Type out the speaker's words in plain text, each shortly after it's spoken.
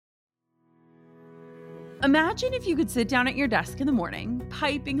Imagine if you could sit down at your desk in the morning,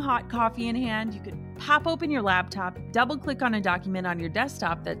 piping hot coffee in hand. You could pop open your laptop, double-click on a document on your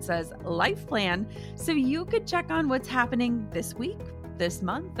desktop that says Life Plan, so you could check on what's happening this week, this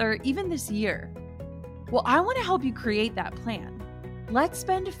month, or even this year. Well, I want to help you create that plan. Let's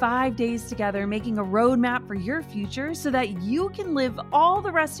spend 5 days together making a roadmap for your future so that you can live all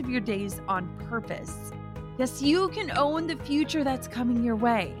the rest of your days on purpose. Yes, you can own the future that's coming your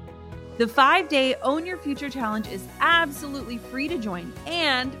way. The 5-day Own Your Future Challenge is absolutely free to join,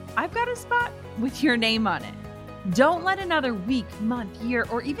 and I've got a spot with your name on it. Don't let another week, month, year,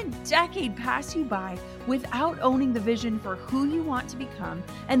 or even decade pass you by without owning the vision for who you want to become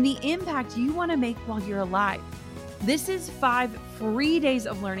and the impact you want to make while you're alive. This is 5 free days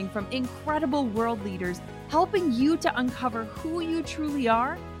of learning from incredible world leaders, helping you to uncover who you truly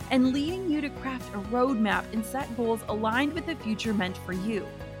are and leading you to craft a roadmap and set goals aligned with the future meant for you.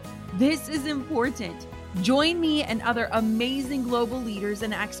 This is important. Join me and other amazing global leaders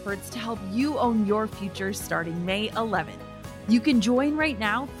and experts to help you own your future starting May 11th. You can join right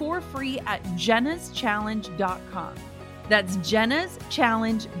now for free at jennaschallenge.com. That's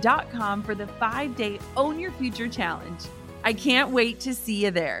jennaschallenge.com for the 5-day Own Your Future Challenge. I can't wait to see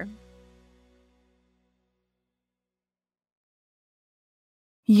you there.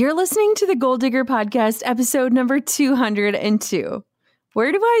 You're listening to the Goal Digger Podcast, episode number 202.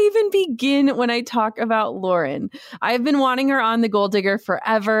 Where do I even begin when I talk about Lauren? I've been wanting her on the Goal Digger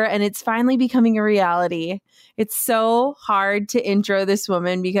forever, and it's finally becoming a reality. It's so hard to intro this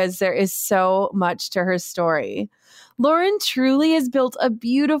woman because there is so much to her story. Lauren truly has built a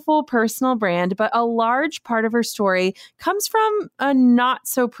beautiful personal brand, but a large part of her story comes from a not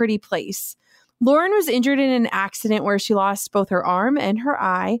so pretty place. Lauren was injured in an accident where she lost both her arm and her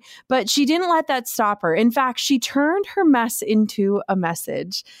eye, but she didn't let that stop her. In fact, she turned her mess into a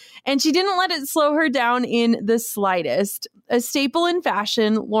message, and she didn't let it slow her down in the slightest. A staple in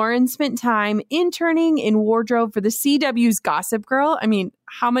fashion, Lauren spent time interning in wardrobe for the CW's Gossip Girl. I mean,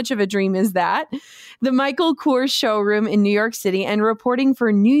 how much of a dream is that? The Michael Kors showroom in New York City, and reporting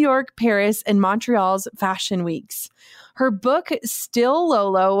for New York, Paris, and Montreal's fashion weeks. Her book, Still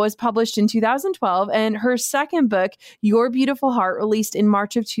Lolo, was published in 2012, and her second book, Your Beautiful Heart, released in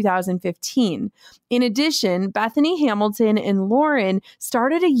March of 2015. In addition, Bethany Hamilton and Lauren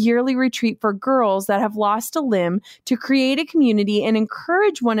started a yearly retreat for girls that have lost a limb to create a community and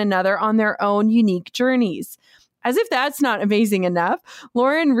encourage one another on their own unique journeys. As if that's not amazing enough,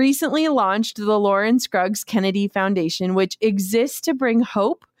 Lauren recently launched the Lauren Scruggs Kennedy Foundation, which exists to bring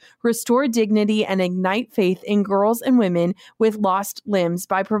hope, restore dignity, and ignite faith in girls and women with lost limbs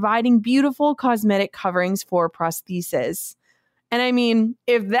by providing beautiful cosmetic coverings for prosthesis. And I mean,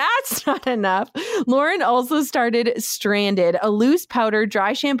 if that's not enough, Lauren also started Stranded, a loose powder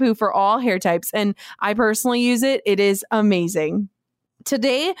dry shampoo for all hair types, and I personally use it. It is amazing.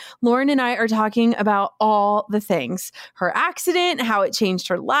 Today, Lauren and I are talking about all the things: her accident, how it changed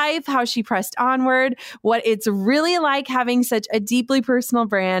her life, how she pressed onward, what it's really like having such a deeply personal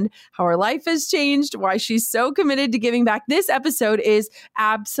brand, how her life has changed, why she's so committed to giving back. This episode is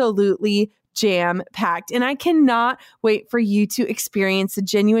absolutely jam-packed, and I cannot wait for you to experience the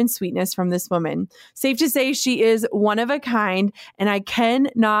genuine sweetness from this woman. Safe to say she is one of a kind, and I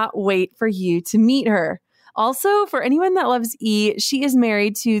cannot wait for you to meet her. Also, for anyone that loves E, she is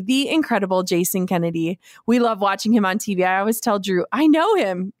married to the incredible Jason Kennedy. We love watching him on TV. I always tell Drew, I know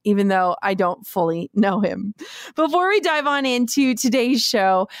him, even though I don't fully know him. Before we dive on into today's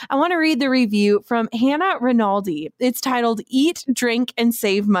show, I want to read the review from Hannah Rinaldi. It's titled Eat, Drink, and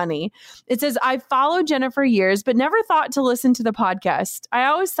Save Money. It says, I've followed Jenna for years, but never thought to listen to the podcast. I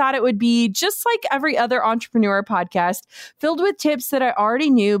always thought it would be just like every other entrepreneur podcast, filled with tips that I already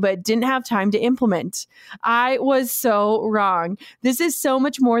knew but didn't have time to implement. I was so wrong. This is so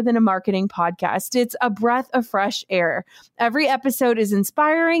much more than a marketing podcast. It's a breath of fresh air. Every episode is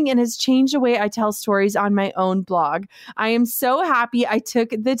inspiring and has changed the way I tell stories on my own blog. I am so happy I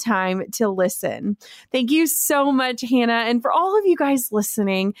took the time to listen. Thank you so much, Hannah. And for all of you guys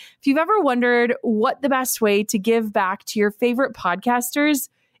listening, if you've ever wondered what the best way to give back to your favorite podcasters,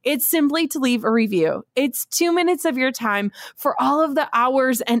 it's simply to leave a review. It's 2 minutes of your time for all of the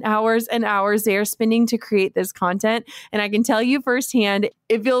hours and hours and hours they are spending to create this content. And I can tell you firsthand,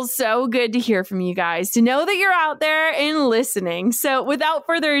 it feels so good to hear from you guys, to know that you're out there and listening. So without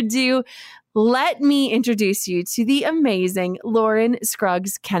further ado, let me introduce you to the amazing Lauren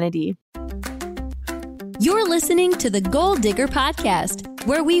Scruggs Kennedy. You're listening to the Goal Digger Podcast,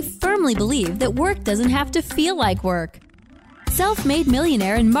 where we firmly believe that work doesn't have to feel like work. Self-made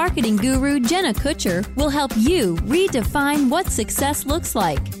millionaire and marketing guru Jenna Kutcher will help you redefine what success looks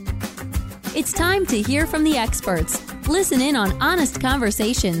like. It's time to hear from the experts, listen in on honest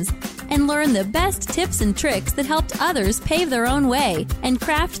conversations, and learn the best tips and tricks that helped others pave their own way and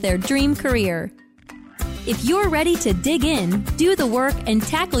craft their dream career. If you're ready to dig in, do the work, and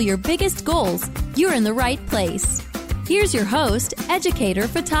tackle your biggest goals, you're in the right place. Here's your host, educator,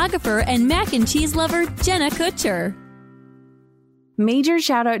 photographer, and mac and cheese lover, Jenna Kutcher. Major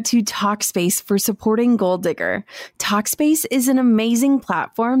shout out to Talkspace for supporting Goal Digger. Talkspace is an amazing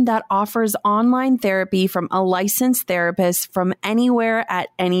platform that offers online therapy from a licensed therapist from anywhere at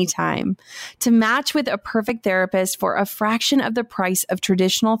any time. To match with a perfect therapist for a fraction of the price of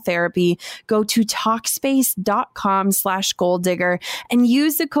traditional therapy, go to Talkspace.com/goaldigger and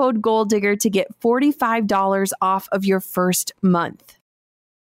use the code GOALDIGGER to get $45 off of your first month.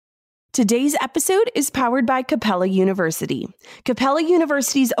 Today's episode is powered by Capella University. Capella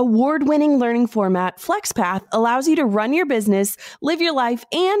University's award-winning learning format, FlexPath, allows you to run your business, live your life,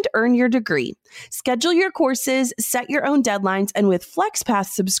 and earn your degree. Schedule your courses, set your own deadlines, and with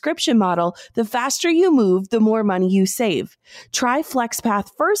FlexPath's subscription model, the faster you move, the more money you save. Try FlexPath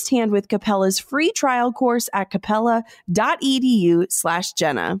firsthand with Capella's free trial course at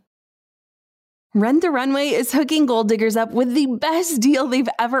capella.edu/Jenna. Rent the Runway is hooking Goal Diggers up with the best deal they've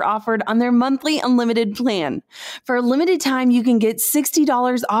ever offered on their monthly unlimited plan. For a limited time, you can get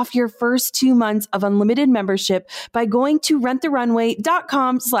 $60 off your first 2 months of unlimited membership by going to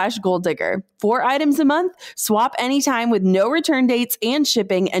renttherunway.com/goaldigger. 4 items a month, swap anytime with no return dates and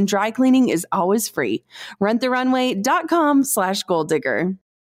shipping, and dry cleaning is always free. renttherunway.com/goaldigger.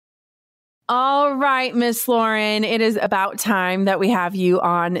 All right, Miss Lauren, it is about time that we have you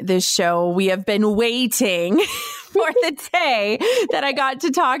on this show. We have been waiting for the day that I got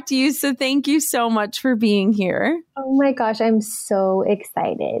to talk to you. So thank you so much for being here. Oh my gosh, I'm so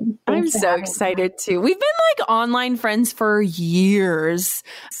excited. I'm so excited too. We've been like online friends for years.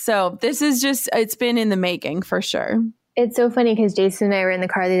 So this is just, it's been in the making for sure. It's so funny because Jason and I were in the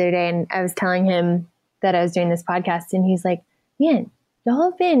car the other day and I was telling him that I was doing this podcast and he's like, man,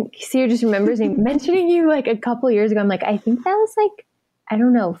 y'all have been, Seer just remembers me mentioning you like a couple years ago. I'm like, I think that was like, I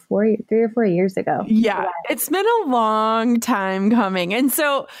don't know, 3 or 4 years ago. Yeah, it's been a long time coming. And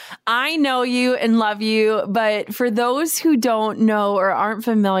so I know you and love you, but for those who don't know or aren't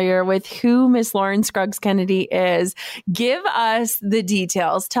familiar with who Miss Lauren Scruggs Kennedy is, give us the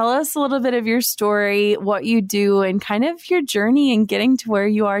details. Tell us a little bit of your story, what you do, and kind of your journey in getting to where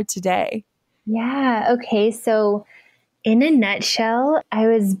you are today. Yeah. Okay. So in a nutshell, I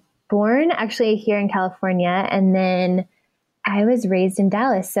was born actually here in California, and then I was raised in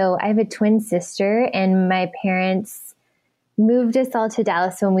Dallas. So I have a twin sister, and my parents moved us all to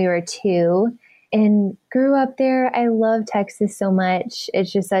Dallas when we were 2 and grew up there. I love Texas so much.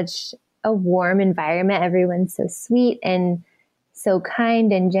 It's just such a warm environment. Everyone's so sweet and so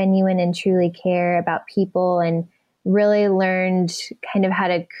kind and genuine and truly care about people, and really learned kind of how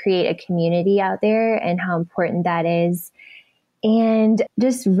to create a community out there and how important that is. And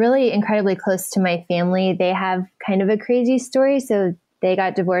just really incredibly close to my family. They have kind of a crazy story. So they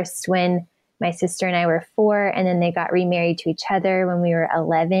got divorced when my sister and I were 4, and then they got remarried to each other when we were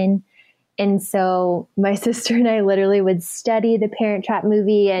 11. And so my sister and I literally would study the Parent Trap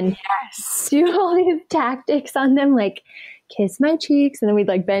movie and do all these tactics on them, like kiss my cheeks. And then we'd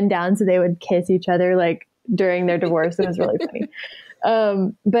like bend down so they would kiss each other like during their divorce. It was really funny.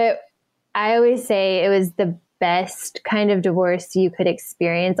 But I always say it was the best kind of divorce you could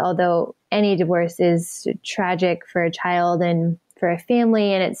experience, although any divorce is tragic for a child and for a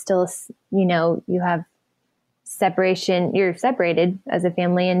family. And it's still, you know, you have separation, you're separated as a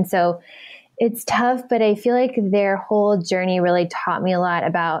family. And so it's tough, but I feel like their whole journey really taught me a lot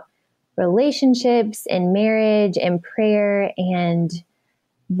about relationships and marriage and prayer. And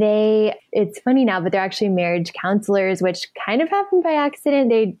it's funny now, but they're actually marriage counselors, which kind of happened by accident.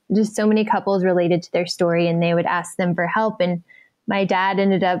 They just, so many couples related to their story and they would ask them for help. And my dad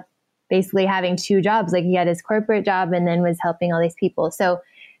ended up basically having 2 jobs. Like he had his corporate job and then was helping all these people. So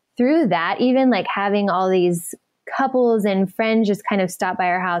through that, even like having all these couples and friends just kind of stop by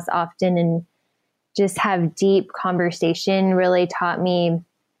our house often and just have deep conversation really taught me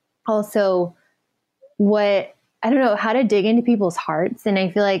also how to dig into people's hearts. And I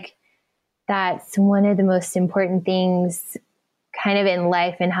feel like that's one of the most important things kind of in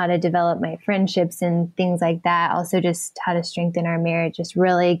life and how to develop my friendships and things like that. Also just how to strengthen our marriage, just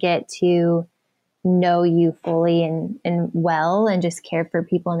really get to know you fully and well, and just care for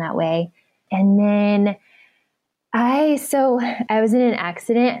people in that way. And then I was in an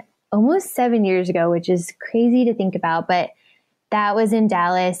accident almost 7 years ago, which is crazy to think about, but that was in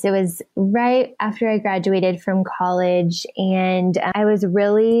Dallas. It was right after I graduated from college, and I was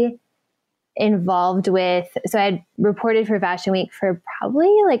really involved with, so I'd reported for Fashion Week for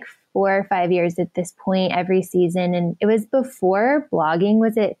probably like 4 or 5 years at this point, every season. And it was before blogging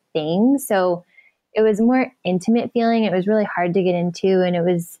was a thing. So it was more intimate feeling. It was really hard to get into, and it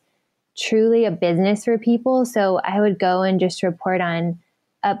was truly a business for people. So I would go and just report on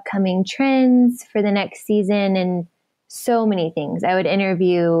upcoming trends for the next season and so many things. I would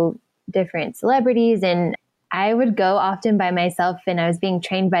interview different celebrities, and I would go often by myself, and I was being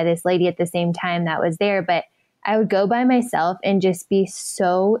trained by this lady at the same time that was there, but I would go by myself and just be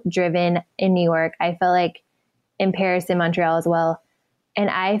so driven in New York. I felt like in Paris and Montreal as well. And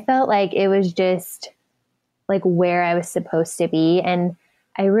I felt like it was just like where I was supposed to be. And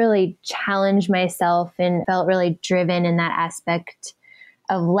I really challenged myself and felt really driven in that aspect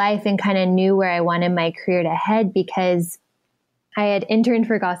of life, and kind of knew where I wanted my career to head, because I had interned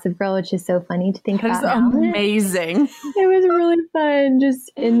for Gossip Girl, which is so funny to think about now. Amazing. It was really fun,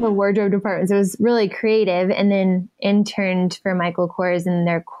 just in the wardrobe department. So it was really creative, and then interned for Michael Kors in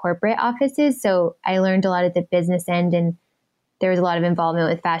their corporate offices. So I learned a lot at the business end, and there was a lot of involvement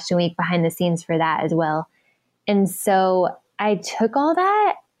with Fashion Week behind the scenes for that as well. And so I took all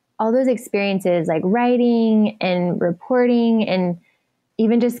those experiences, like writing and reporting and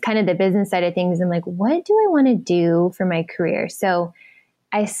even just kind of the business side of things. I'm like, what do I want to do for my career? So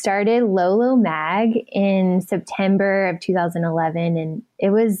I started Lolo Mag in September of 2011. And it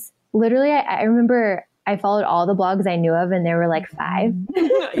was literally, I remember I followed all the blogs I knew of, and there were like 5.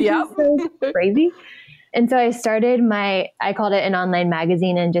 Yeah. So crazy. And so I started I called it an online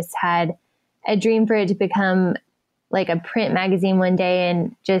magazine, and just had a dream for it to become like a print magazine one day,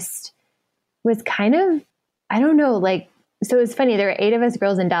 and just was kind of, I don't know, like, so it was funny. There were 8 of us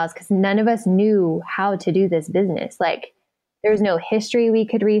girls in Dallas because none of us knew how to do this business. Like, there was no history we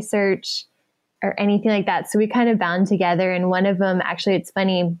could research or anything like that. So we kind of bound together. And one of them, actually, it's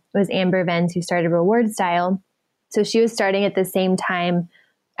funny, was Amber Venz, who started Reward Style. So she was starting at the same time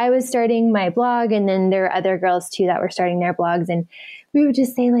I was starting my blog. And then there were other girls too that were starting their blogs. And we would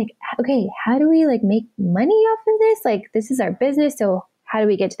just say like, okay, how do we like make money off of this? Like, this is our business. So how do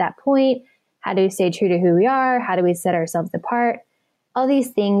we get to that point? How do we stay true to who we are? How do we set ourselves apart? All these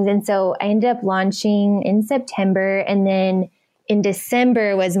things. And so I ended up launching in September. And then in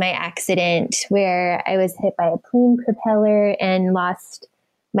December was my accident where I was hit by a plane propeller and lost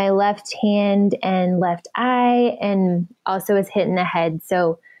my left hand and left eye, and also was hit in the head.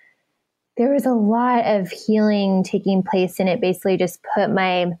 So there was a lot of healing taking place, and it basically just put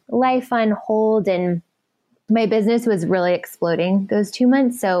my life on hold, and my business was really exploding those 2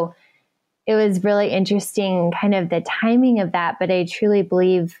 months. So it was really interesting, kind of the timing of that. But I truly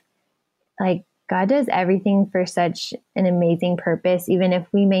believe like God does everything for such an amazing purpose, even if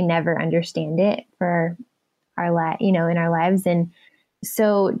we may never understand it for our in our lives. And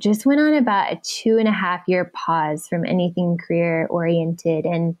so just went on about a 2.5-year pause from anything career oriented,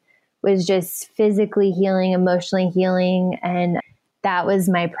 and was just physically healing, emotionally healing. And that was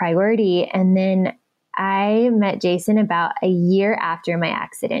my priority. And then I met Jason about a year after my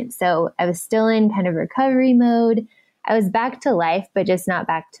accident. So I was still in kind of recovery mode. I was back to life, but just not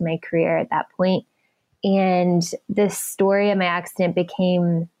back to my career at that point. And the story of my accident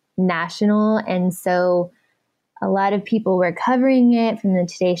became national. And so a lot of people were covering it, from the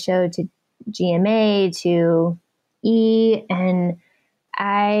Today Show to GMA to E. And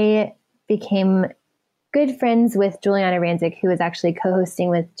I became good friends with Juliana Rancic, who was actually co-hosting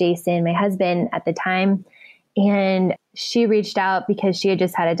with Jason, my husband, at the time. And she reached out because she had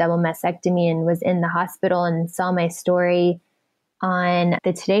just had a double mastectomy and was in the hospital, and saw my story on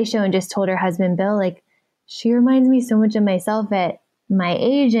the Today Show, and just told her husband, Bill, like, she reminds me so much of myself at my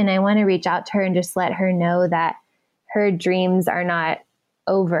age. And I want to reach out to her and just let her know that her dreams are not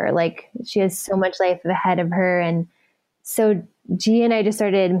over. Like, she has so much life ahead of her. And so G and I just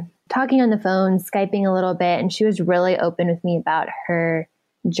started talking on the phone, Skyping a little bit, and she was really open with me about her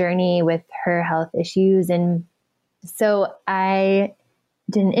journey with her health issues. And so I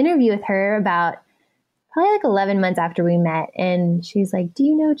did an interview with her about probably like 11 months after we met. And she's like, do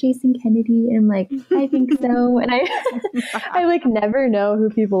you know Jason Kennedy? And I'm like, I think so. And I like never know who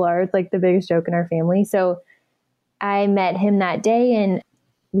people are. It's like the biggest joke in our family. So I met him that day, and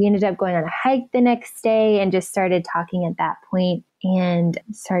we ended up going on a hike the next day, and just started talking at that point, and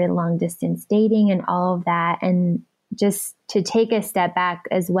started long distance dating and all of that. And just to take a step back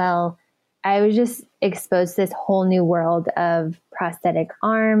as well, I was just exposed to this whole new world of prosthetic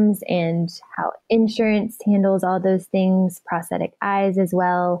arms and how insurance handles all those things, prosthetic eyes as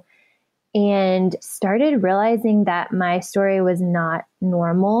well, and started realizing that my story was not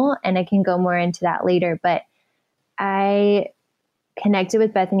normal. And I can go more into that later, but I connected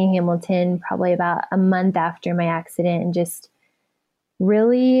with Bethany Hamilton probably about a month after my accident, and just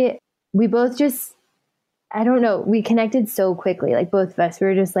really, we both just, I don't know, we connected so quickly. Like both of us, we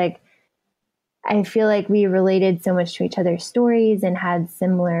were just like, I feel like we related so much to each other's stories and had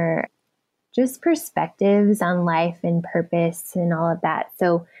similar just perspectives on life and purpose and all of that.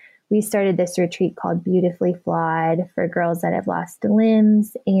 So we started this retreat called Beautifully Flawed for girls that have lost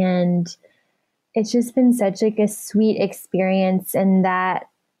limbs. And it's just been such like a sweet experience. And that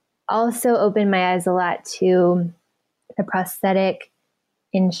also opened my eyes a lot to the prosthetic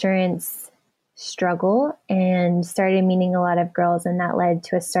insurance struggle, and started meeting a lot of girls. And that led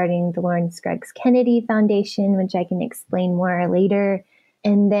to us starting the Lauren Scruggs Kennedy Foundation, which I can explain more later.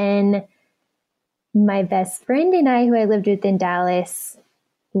 And then my best friend and I, who I lived with in Dallas,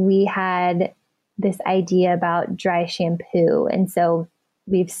 we had this idea about dry shampoo. And so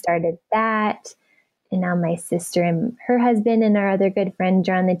we've started that. And now my sister and her husband and our other good friend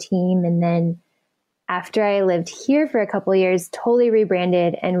are on the team. And then after I lived here for a couple of years, totally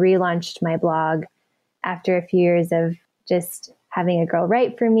rebranded and relaunched my blog after a few years of just having a girl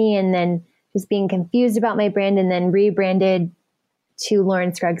write for me and then just being confused about my brand, and then rebranded to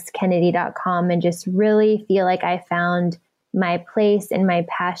LaurenScruggsKennedy.com, and just really feel like I found my place and my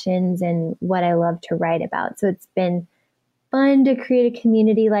passions and what I love to write about. So it's been fun to create a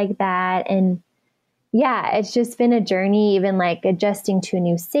community like that. And yeah, it's just been a journey, even like adjusting to a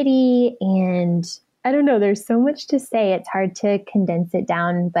new city. And I don't know, there's so much to say. It's hard to condense it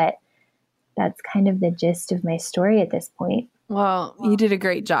down, but that's kind of the gist of my story at this point. Well, you did a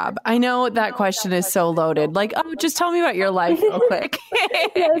great job. I know that question is so loaded. Like, oh, just tell me about your life real quick.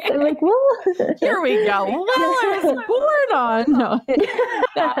 Yes, I'm like, well, here we go. Well, I was born on. No,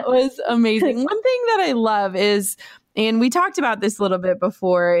 that was amazing. One thing that I love is, and we talked about this a little bit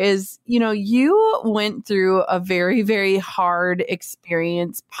before, is, you know, you went through a very, very hard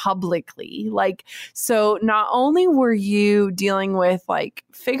experience publicly. Like, so not only were you dealing with like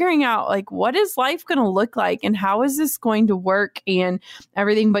figuring out like, what is life going to look like and how is this going to work and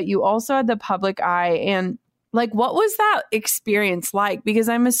everything, but you also had the public eye. And like, what was that experience like? Because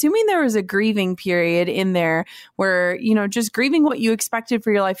I'm assuming there was a grieving period in there where, you know, just grieving what you expected for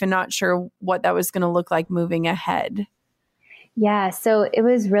your life and not sure what that was going to look like moving ahead. Yeah, so it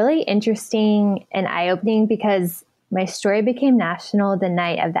was really interesting and eye-opening because my story became national the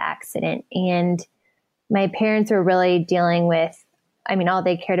night of the accident. And my parents were really dealing with, I mean, all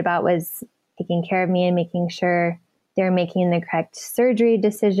they cared about was taking care of me and making sure they were making the correct surgery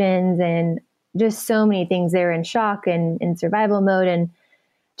decisions and just so many things. They were in shock and in survival mode and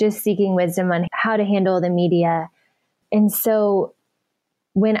just seeking wisdom on how to handle the media. And so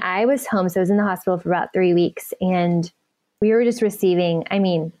when I was home, so I was in the hospital for about 3 weeks, and we were just receiving, I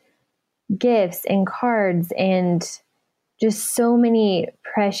mean, gifts and cards and just so many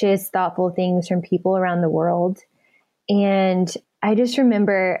precious, thoughtful things from people around the world. And I just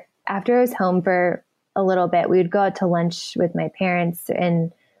remember after I was home for a little bit, we would go out to lunch with my parents,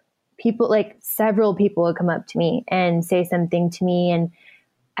 and people, like several people would come up to me and say something to me. And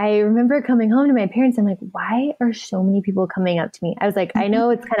I remember coming home to my parents. I'm like, why are so many people coming up to me? I was like, I know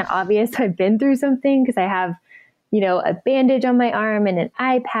it's kind of obvious I've been through something because I have, you know, a bandage on my arm and an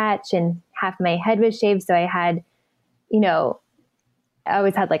eye patch and half my head was shaved. So I had, you know, I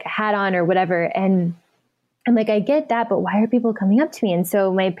always had like a hat on or whatever. And I'm like, I get that, but why are people coming up to me? And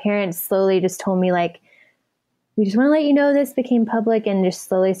so my parents slowly just told me like, we just want to let you know this became public, and just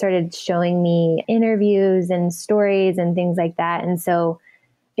slowly started showing me interviews and stories and things like that. And so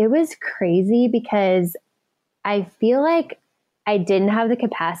it was crazy because I feel like I didn't have the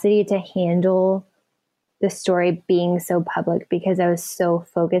capacity to handle the story being so public because I was so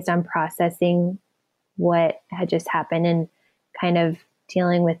focused on processing what had just happened and kind of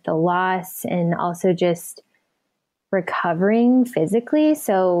dealing with the loss and also just recovering physically.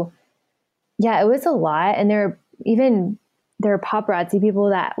 So yeah, it was a lot. And there were paparazzi people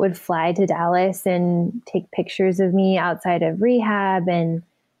that would fly to Dallas and take pictures of me outside of rehab and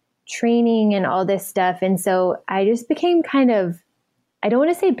training and all this stuff. And so I just became kind of, I don't want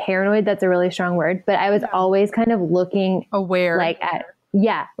to say paranoid, that's a really strong word, but I was always kind of looking aware, like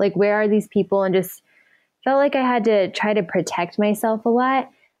like where are these people, and just felt like I had to try to protect myself a lot.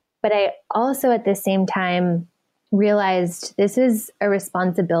 But I also at the same time realized this is a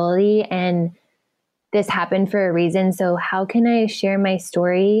responsibility and this happened for a reason. So how can I share my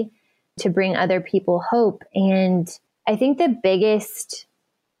story to bring other people hope? And I think the biggest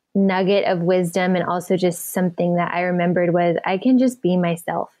nugget of wisdom, and also just something that I remembered, was I can just be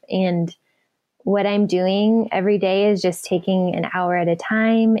myself. And what I'm doing every day is just taking an hour at a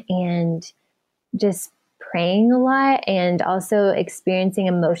time and just praying a lot and also experiencing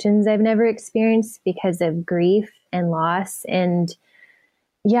emotions I've never experienced because of grief and loss. And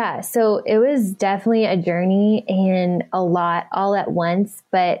yeah, so it was definitely a journey and a lot all at once,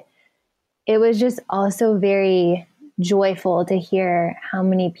 but it was just also very joyful to hear how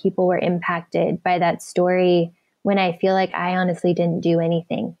many people were impacted by that story when I feel like I honestly didn't do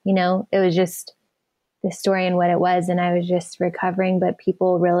anything. You know, it was just the story and what it was, and I was just recovering, but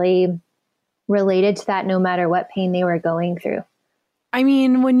people really related to that no matter what pain they were going through. I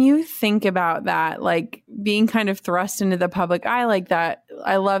mean, when you think about that, like being kind of thrust into the public eye like that,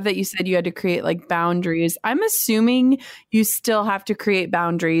 I love that you said you had to create like boundaries. I'm assuming you still have to create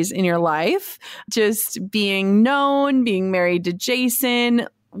boundaries in your life, just being known, being married to Jason.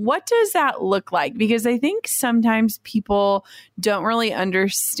 What does that look like? Because I think sometimes people don't really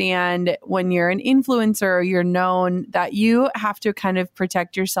understand when you're an influencer or you're known that you have to kind of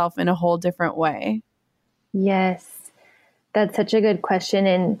protect yourself in a whole different way. Yes. That's such a good question,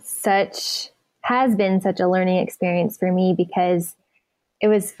 and has been such a learning experience for me because it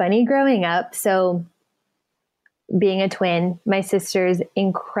was funny growing up. So being a twin, my sister's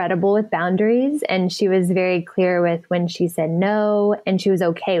incredible with boundaries, and she was very clear with when she said no, and she was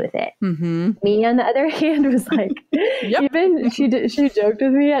okay with it. Mm-hmm. Me, on the other hand, was like, even she joked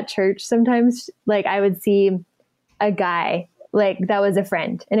with me at church sometimes. Like I would see a guy like that was a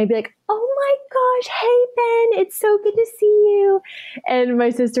friend, and I'd be like, "Oh my gosh, hey Ben, it's so good to see you." And my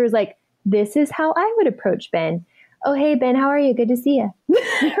sister was like, "This is how I would approach Ben. Oh, hey Ben, how are you? Good to see you,"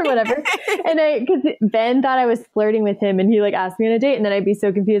 or whatever. And because Ben thought I was flirting with him, and he like asked me on a date, and then I'd be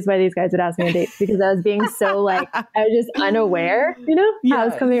so confused why these guys would ask me on a date because I was being so like I was just unaware, you know, how I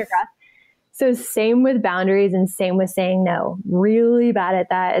was coming across. So same with boundaries and same with saying no. Really bad at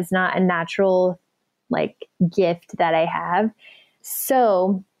that. It's not a natural like gift that I have.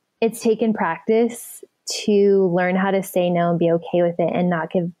 So it's taken practice to learn how to say no and be okay with it and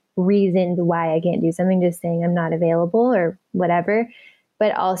not give reasons why I can't do something, just saying I'm not available or whatever.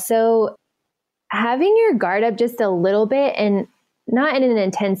 But also having your guard up just a little bit, and not in an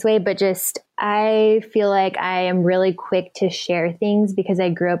intense way, but just I feel like I am really quick to share things because I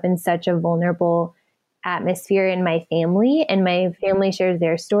grew up in such a vulnerable atmosphere in my family, and my family shares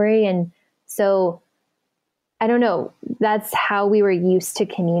their story. And so I don't know, that's how we were used to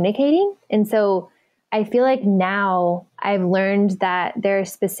communicating. And so I feel like now I've learned that there are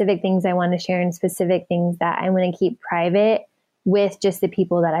specific things I want to share and specific things that I want to keep private with just the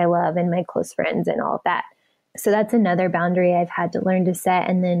people that I love and my close friends and all of that. So that's another boundary I've had to learn to set.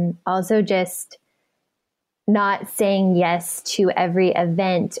 And then also just not saying yes to every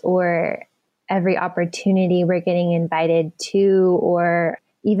event or every opportunity we're getting invited to, or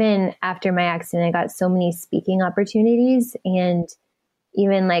even after my accident, I got so many speaking opportunities and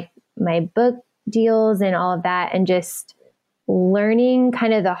even like my book deals and all of that, and just learning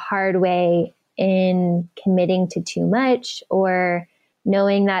kind of the hard way in committing to too much or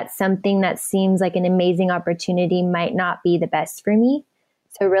knowing that something that seems like an amazing opportunity might not be the best for me.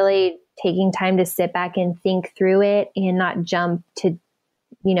 So really taking time to sit back and think through it and not jump to,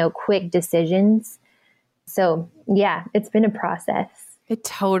 quick decisions. So yeah, it's been a process. It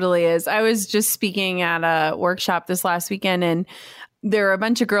totally is. I was just speaking at a workshop this last weekend, and there were a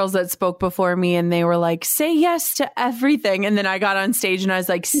bunch of girls that spoke before me, and they were like, say yes to everything. And then I got on stage and I was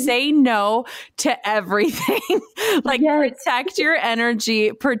like, say no to everything. Like, yes. Protect your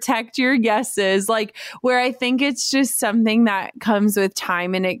energy, protect your yeses. Like, where I think it's just something that comes with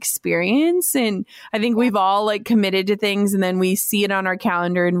time and experience. And I think we've all like committed to things, and then we see it on our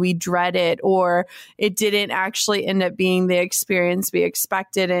calendar and we dread it, or it didn't actually end up being the experience we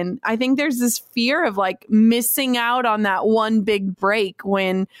expected. And I think there's this fear of like missing out on that one big break,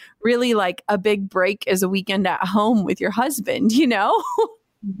 when really like a big break is a weekend at home with your husband,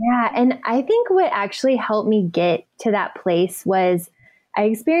 Yeah. And I think what actually helped me get to that place was I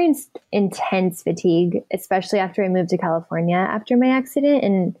experienced intense fatigue, especially after I moved to California after my accident.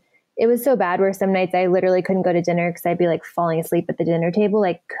 And it was so bad where some nights I literally couldn't go to dinner because I'd be like falling asleep at the dinner table.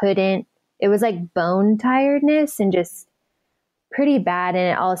 It was like bone tiredness and just pretty bad.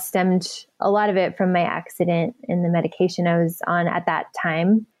 And it all stemmed, a lot of it, from my accident and the medication I was on at that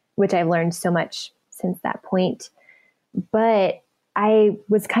time, which I've learned so much since that point. But I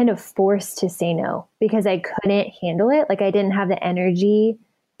was kind of forced to say no because I couldn't handle it. Like, I didn't have the energy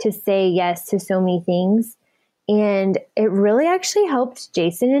to say yes to so many things. And it really actually helped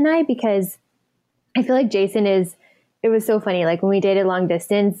Jason and I, because I feel like it was so funny. Like, when we dated long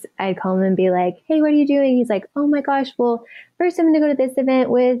distance, I'd call him and be like, hey, what are you doing? He's like, oh my gosh, well, first I'm going to go to this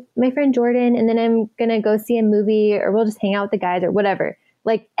event with my friend Jordan, and then I'm going to go see a movie, or we'll just hang out with the guys or whatever.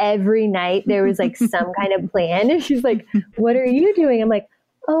 like every night there was like some kind of plan. And she's like, what are you doing? I'm like,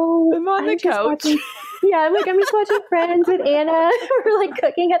 oh, I'm on the couch. I'm like, I'm just watching Friends with Anna. We're like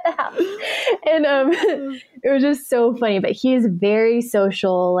cooking at the house. And it was just so funny. But he is very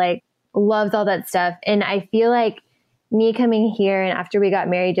social, like loves all that stuff. And I feel like me coming here and after we got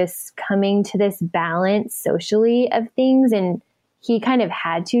married, just coming to this balance socially of things. And he kind of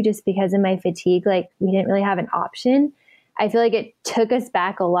had to, just because of my fatigue, like we didn't really have an option. I feel like it took us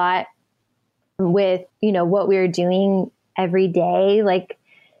back a lot with, you know, what we were doing every day. Like,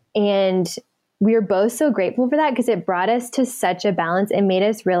 and we were both so grateful for that because it brought us to such a balance and made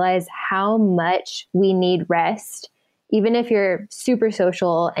us realize how much we need rest. Even if you're super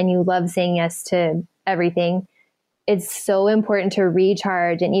social and you love saying yes to everything, it's so important to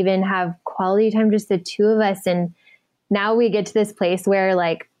recharge and even have quality time, just the two of us. And now we get to this place where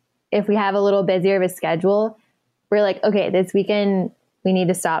like, if we have a little busier of a schedule, we're like, okay, this weekend we need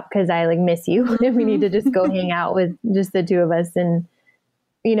to stop because I like miss you and we need to just go hang out with just the two of us. And,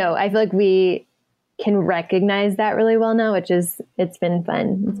 you know, I feel like we can recognize that really well now, it's been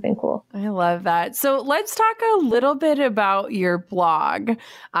fun. It's been cool. I love that. So let's talk a little bit about your blog.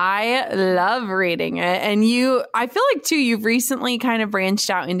 I love reading it. And I feel like too, you've recently kind of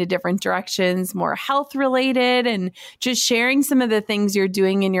branched out into different directions, more health related and just sharing some of the things you're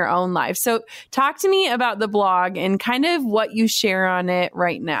doing in your own life. So talk to me about the blog and kind of what you share on it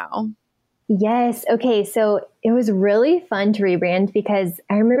right now. Yes. Okay. So it was really fun to rebrand because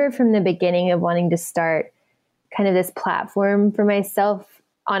I remember from the beginning of wanting to start kind of this platform for myself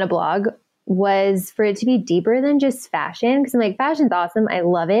on a blog was for it to be deeper than just fashion. Because I'm like, fashion's awesome. I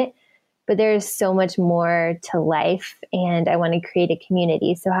love it. But there's so much more to life and I want to create a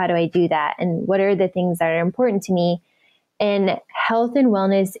community. So how do I do that? And what are the things that are important to me? And health and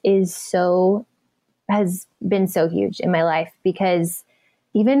wellness has been so huge in my life because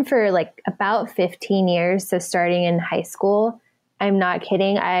even for like about 15 years, so starting in high school, I'm not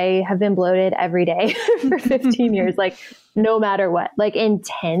kidding, I have been bloated every day for 15 years, like no matter what, like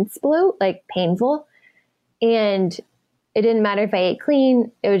intense bloat, like painful. And it didn't matter if I ate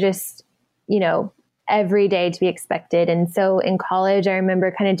clean, it was just, you know, every day to be expected. And so in college, I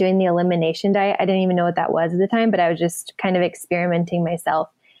remember kind of doing the elimination diet. I didn't even know what that was at the time, but I was just kind of experimenting myself.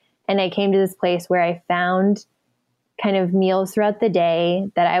 And I came to this place where I found kind of meals throughout the day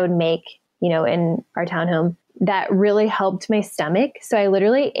that I would make, you know, in our townhome that really helped my stomach. So I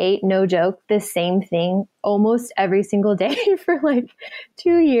literally ate, no joke, the same thing almost every single day for like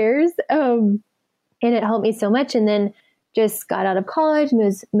 2 years. And it helped me so much. And then just got out of college,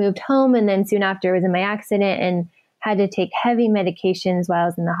 moved home. And then soon after was in my accident and had to take heavy medications while I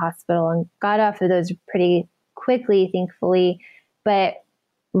was in the hospital and got off of those pretty quickly, thankfully. But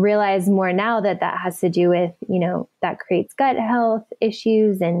realize more now that has to do with, you know, that creates gut health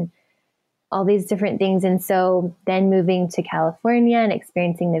issues and all these different things. And so then moving to California and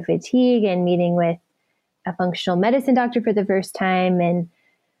experiencing the fatigue and meeting with a functional medicine doctor for the first time and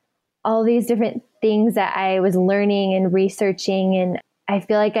all these different things that I was learning and researching. And I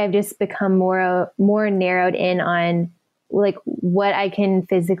feel like I've just become more narrowed in on like what I can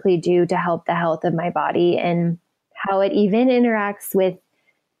physically do to help the health of my body and how it even interacts with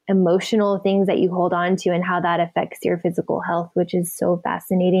emotional things that you hold on to and how that affects your physical health, which is so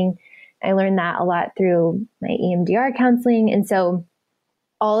fascinating. I learned that a lot through my EMDR counseling. And so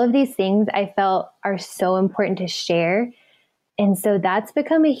all of these things I felt are so important to share. And so that's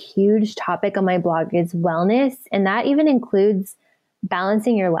become a huge topic on my blog is wellness. And that even includes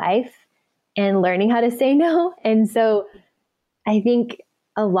balancing your life and learning how to say no. And so I think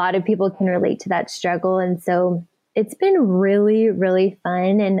a lot of people can relate to that struggle. And so it's been really, really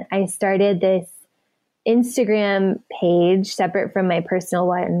fun. And I started this Instagram page separate from my personal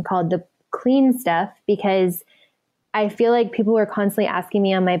one called The Clean Stuff because I feel like people were constantly asking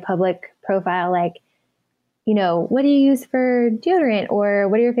me on my public profile, like, you know, what do you use for deodorant or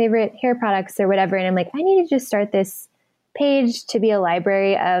what are your favorite hair products or whatever? And I'm like, I need to just start this page to be a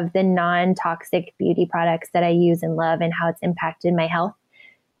library of the non-toxic beauty products that I use and love and how it's impacted my health.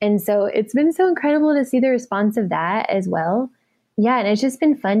 And so it's been so incredible to see the response of that as well. Yeah. And it's just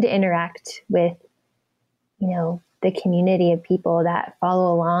been fun to interact with, you know, the community of people that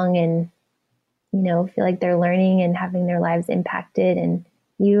follow along and, you know, feel like they're learning and having their lives impacted. And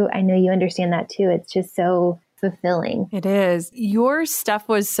I know you understand that too. It's just so fulfilling. It is. Your stuff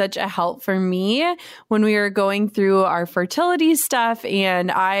was such a help for me when we were going through our fertility stuff,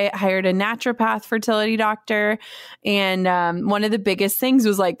 and I hired a naturopath fertility doctor. And one of the biggest things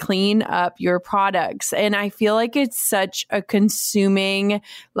was like clean up your products. And I feel like it's such a consuming,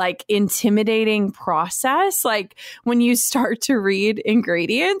 like intimidating process. Like when you start to read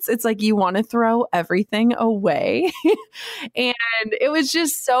ingredients, it's like you want to throw everything away. And it was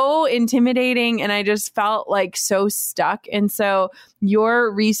just so intimidating. And I just felt like so stuck. And so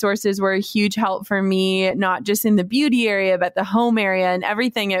your resources were a huge help for me, not just in the beauty area, but the home area and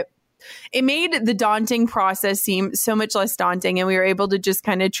everything. It made the daunting process seem so much less daunting. And we were able to just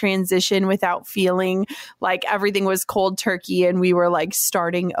kind of transition without feeling like everything was cold turkey and we were like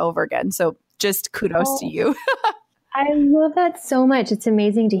starting over again. So just kudos to you. I love that so much. It's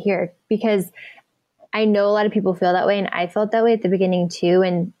amazing to hear because I know a lot of people feel that way, and I felt that way at the beginning too.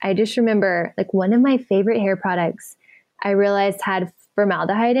 And I just remember like one of my favorite hair products I realized had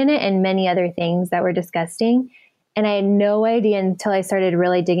formaldehyde in it and many other things that were disgusting. And I had no idea until I started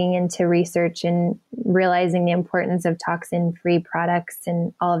really digging into research and realizing the importance of toxin-free products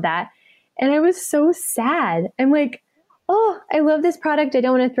and all of that. And I was so sad. I'm like, oh, I love this product. I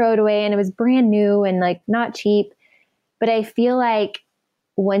don't want to throw it away. And it was brand new and like not cheap. But I feel like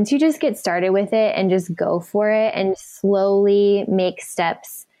once you just get started with it and just go for it and slowly make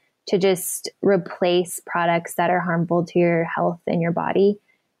steps to just replace products that are harmful to your health and your body,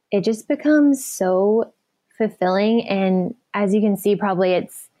 it just becomes so fulfilling. And as you can see, probably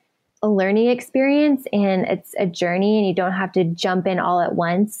it's a learning experience and it's a journey and you don't have to jump in all at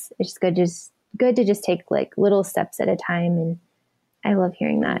once. It's just good to just take like little steps at a time. And I love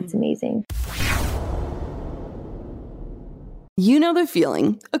hearing that. It's amazing. You know the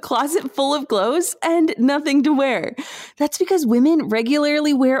feeling, a closet full of clothes and nothing to wear. That's because women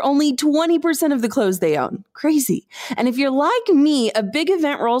regularly wear only 20% of the clothes they own. Crazy. And if you're like me, a big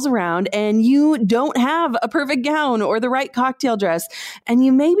event rolls around and you don't have a perfect gown or the right cocktail dress, and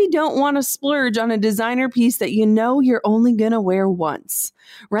you maybe don't want to splurge on a designer piece that you know you're only going to wear once.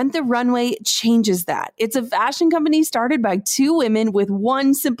 Rent the Runway changes that. It's a fashion company started by two women with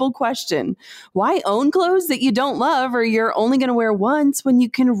one simple question. Why own clothes that you don't love or you're only going to wear once when you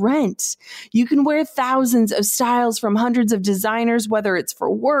can rent? You can wear thousands of styles from hundreds of designers, whether it's for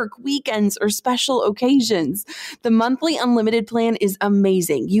work, weekends, or special occasions. The monthly unlimited plan is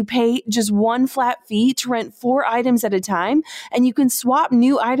amazing. You pay just one flat fee to rent 4 items at a time, and you can swap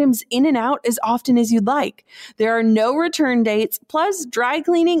new items in and out as often as you'd like. There are no return dates, plus dry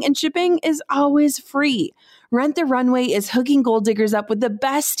cleaning and shipping is always free. Rent the Runway is hooking gold diggers up with the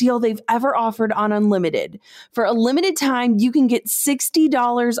best deal they've ever offered on Unlimited. For a limited time, you can get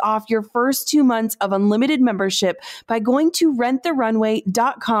 $60 off your first 2 months of unlimited membership by going to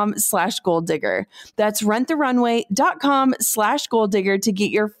renttherunway.com/golddigger. That's renttherunway.com/golddigger to get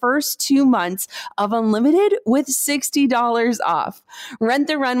your first 2 months of unlimited with $60 off.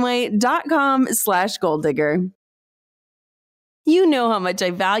 renttherunway.com/golddigger. You know how much I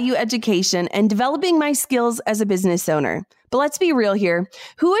value education and developing my skills as a business owner. But let's be real here.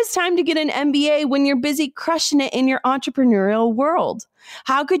 Who has time to get an MBA when you're busy crushing it in your entrepreneurial world?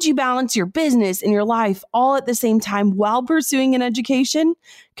 How could you balance your business and your life all at the same time while pursuing an education?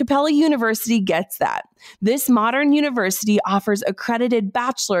 Capella University gets that. This modern university offers accredited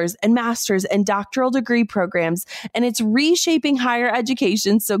bachelor's and master's and doctoral degree programs, and it's reshaping higher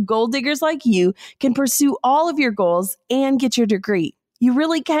education so gold diggers like you can pursue all of your goals and get your degree. You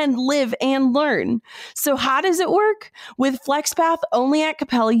really can live and learn. So how does it work? With FlexPath only at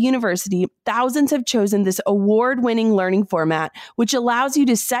Capella University, thousands have chosen this award-winning learning format, which allows you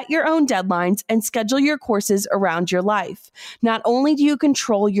to set your own deadlines and schedule your courses around your life. Not only do you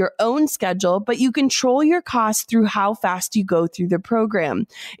control your own schedule, but you control your costs through how fast you go through the program.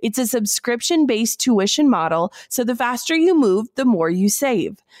 It's a subscription-based tuition model, so the faster you move, the more you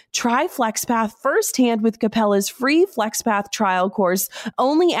save. Try FlexPath firsthand with Capella's free FlexPath trial course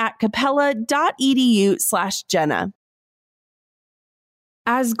only at capella.edu/Jenna.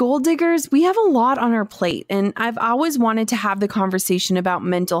 As gold diggers, we have a lot on our plate, and I've always wanted to have the conversation about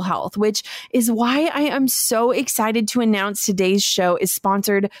mental health, which is why I am so excited to announce today's show is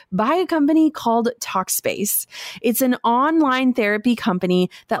sponsored by a company called Talkspace. It's an online therapy company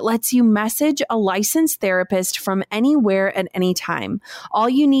that lets you message a licensed therapist from anywhere at any time. All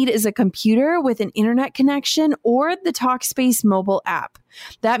you need is a computer with an internet connection or the Talkspace mobile app.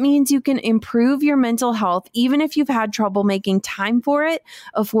 That means you can improve your mental health even if you've had trouble making time for it,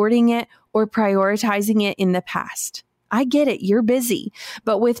 affording it, or prioritizing it in the past. I get it, you're busy.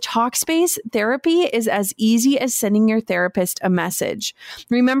 But with Talkspace, therapy is as easy as sending your therapist a message.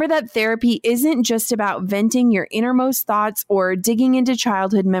 Remember that therapy isn't just about venting your innermost thoughts or digging into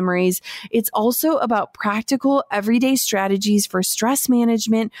childhood memories. It's also about practical, everyday strategies for stress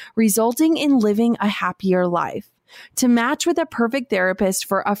management, resulting in living a happier life. To match with a perfect therapist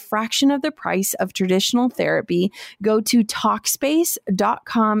for a fraction of the price of traditional therapy, go to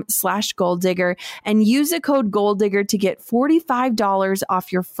Talkspace.com/goaldigger and use a code goaldigger to get $45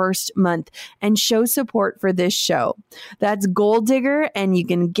 off your first month and show support for this show. That's Goaldigger, and you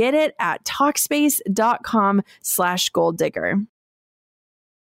can get it at Talkspace.com/goaldigger.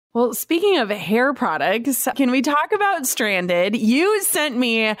 Well, speaking of hair products, can we talk about Stranded? You sent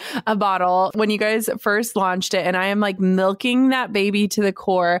me a bottle when you guys first launched it, and I am like milking that baby to the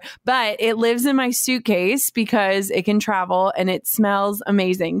core, but it lives in my suitcase because it can travel and it smells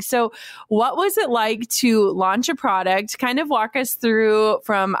amazing. So what was it like to launch a product? Kind of walk us through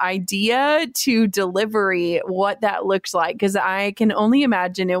from idea to delivery, what that looked like, because I can only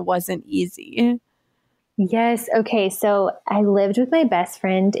imagine it wasn't easy. Yes. Okay. So I lived with my best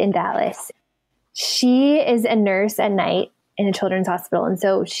friend in Dallas. She is a nurse at night in a children's hospital. And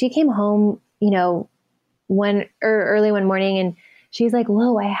so she came home, early one morning, and she's like,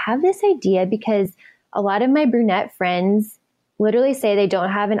 whoa, I have this idea because a lot of my brunette friends literally say they don't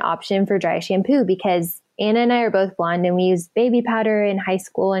have an option for dry shampoo because Anna and I are both blonde and we used baby powder in high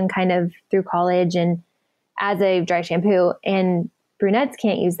school and kind of through college and as a dry shampoo. And brunettes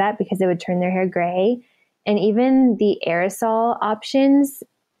can't use that because it would turn their hair gray. And even the aerosol options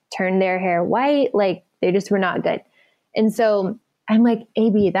turned their hair white. Like they just were not good. And so I'm like,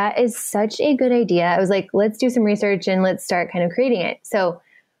 AB, that is such a good idea. I was like, let's do some research and let's start kind of creating it. So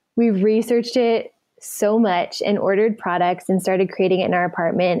we researched it so much and ordered products and started creating it in our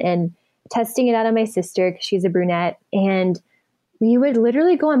apartment and testing it out on my sister because she's a brunette. And we would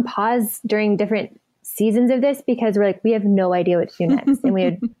literally go on pause during different seasons of this because we're like, we have no idea what to do next. And we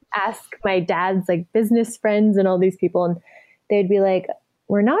would ask my dad's like business friends and all these people, and they'd be like,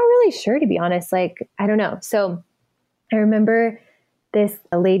 we're not really sure, to be honest. Like, I don't know. So I remember this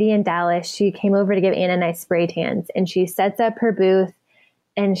lady in Dallas, she came over to give Anna and I spray tans, and she sets up her booth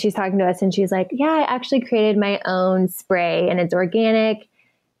and she's talking to us and she's like, yeah, I actually created my own spray and it's organic.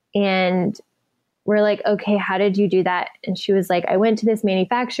 And we're like, okay, how did you do that? And she was like, I went to this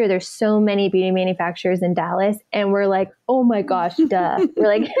manufacturer. There's so many beauty manufacturers in Dallas. And we're like, oh my gosh, duh. We're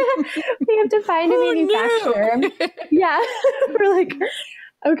like, we have to find a manufacturer. No. Yeah. We're like,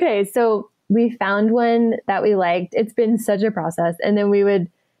 okay. So we found one that we liked. It's been such a process. And then we would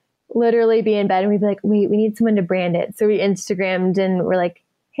literally be in bed and we'd be like, wait, we need someone to brand it. So we Instagrammed and we're like,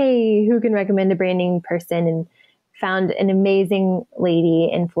 hey, who can recommend a branding person? And found an amazing lady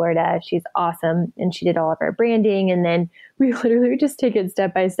in Florida. She's awesome. And she did all of our branding. And then we literally would just take it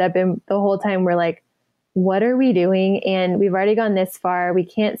step by step. And the whole time we're like, what are we doing? And we've already gone this far. We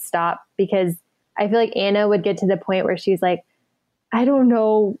can't stop because I feel like Anna would get to the point where she's like, I don't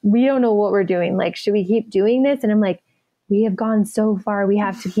know. We don't know what we're doing. Like, should we keep doing this? And I'm like, we have gone so far. We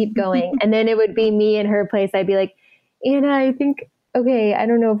have to keep going. And then it would be me in her place. I'd be like, Anna, I think, okay, I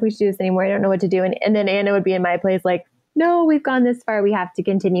don't know if we should do this anymore. I don't know what to do. And then Anna would be in my place like, no, we've gone this far. We have to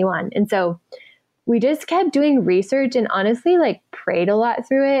continue on. And so we just kept doing research and honestly like prayed a lot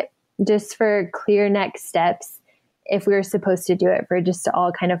through it just for clear next steps if we were supposed to do it, for just to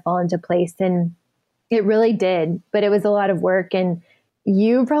all kind of fall into place. And it really did, but it was a lot of work. And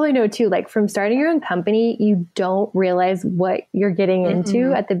you probably know too, like from starting your own company, you don't realize what you're getting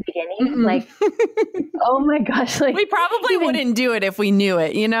into at the beginning. Like, oh my gosh. Like we probably wouldn't do it if we knew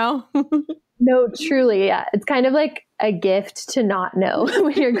it, you know? No, truly. Yeah. It's kind of like a gift to not know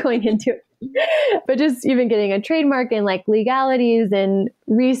when you're going into it. But just even getting a trademark and like legalities and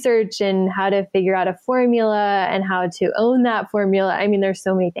research and how to figure out a formula and how to own that formula. I mean, there's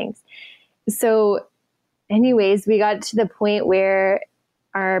so many things. So anyways, we got to the point where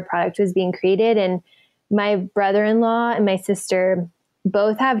our product was being created, and my brother-in-law and my sister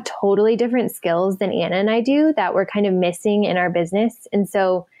both have totally different skills than Anna and I do that were kind of missing in our business. And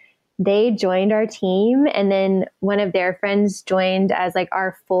so they joined our team, and then one of their friends joined as like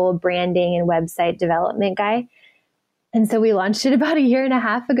our full branding and website development guy. And so we launched it about 1.5 years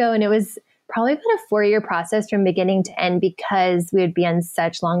ago, and it was probably about a 4-year process from beginning to end because we would be on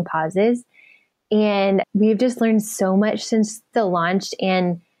such long pauses. And we've just learned so much since the launch.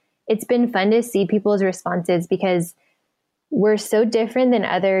 And it's been fun to see people's responses because we're so different than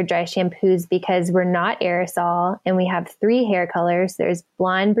other dry shampoos because we're not aerosol and we have 3 hair colors. There's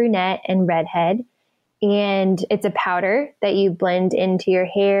blonde, brunette, and redhead. And it's a powder that you blend into your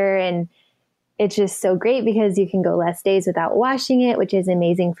hair. And it's just so great because you can go less days without washing it, which is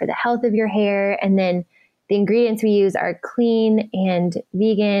amazing for the health of your hair. And then the ingredients we use are clean and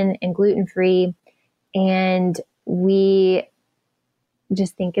vegan and gluten-free. And we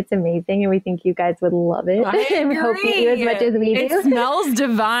just think it's amazing, and we think you guys would love it. I hope you do as much as we do. It smells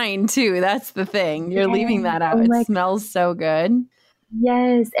divine too. That's the thing. You're leaving that out. It smells so good.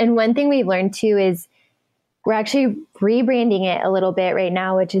 Yes. And one thing we've learned too is we're actually rebranding it a little bit right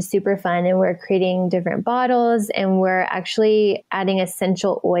now, which is super fun. And we're creating different bottles, and we're actually adding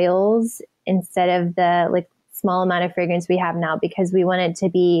essential oils instead of the like small amount of fragrance we have now, because we want it to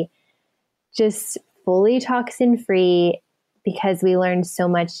be just fully toxin free, because we learned so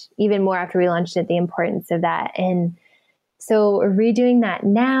much, even more after we launched it, the importance of that. And so we're redoing that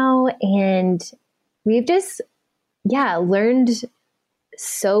now. And we've just, learned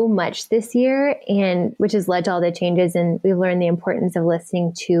so much this year, and which has led to all the changes. And we've learned the importance of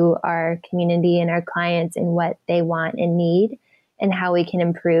listening to our community and our clients and what they want and need and how we can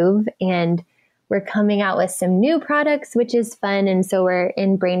improve. And we're coming out with some new products, which is fun. And so we're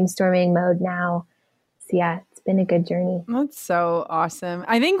in brainstorming mode now. So it's been a good journey. That's so awesome.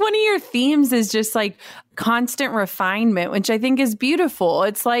 I think one of your themes is just like constant refinement, which I think is beautiful.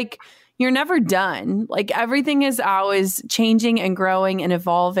 It's like you're never done. Like everything is always changing and growing and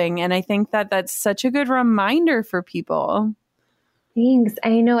evolving. And I think that that's such a good reminder for people. Thanks.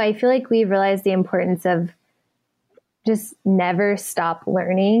 I know. I feel like we've realized the importance of just never stop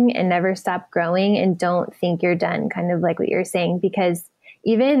learning and never stop growing, and don't think you're done, kind of like what you're saying. Because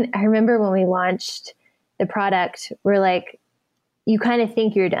even I remember when we launched the product, we're like, you kind of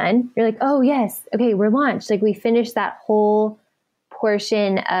think you're done. You're like, oh yes, okay, we're launched. Like we finished that whole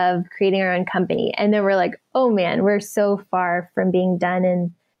portion of creating our own company. And then we're like, oh man, we're so far from being done.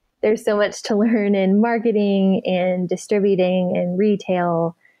 And there's so much to learn in marketing and distributing and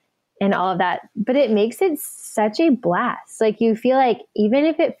retail and all of that. But it makes it such a blast. Like you feel like even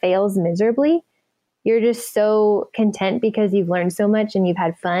if it fails miserably, you're just so content because you've learned so much and you've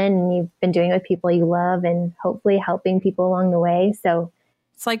had fun and you've been doing it with people you love and hopefully helping people along the way. So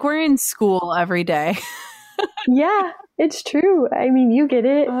it's like we're in school every day. Yeah, it's true. I mean, you get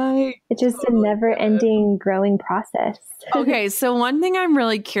it. It's just a never-ending growing process. Okay, so one thing I'm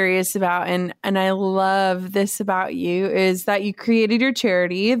really curious about, and I love this about you, is that you created your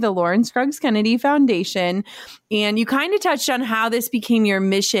charity, the Lauren Scruggs Kennedy Foundation, and you kind of touched on how this became your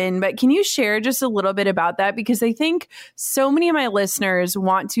mission, but can you share just a little bit about that? Because I think so many of my listeners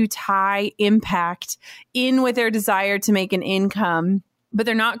want to tie impact in with their desire to make an income, but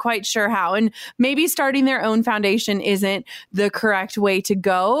they're not quite sure how. And maybe starting their own foundation isn't the correct way to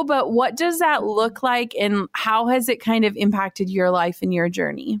go, but what does that look like and how has it kind of impacted your life and your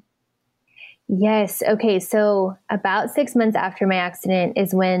journey? Yes. Okay. So about 6 months after my accident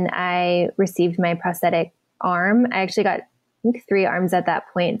is when I received my prosthetic arm. I actually got, I think, 3 arms at that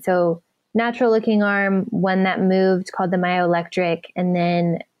point. So natural looking arm, one that moved called the myoelectric, and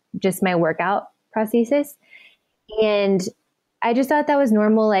then just my workout prosthesis. And I just thought that was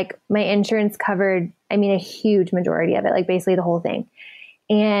normal. Like my insurance covered, I mean, a huge majority of it, like basically the whole thing.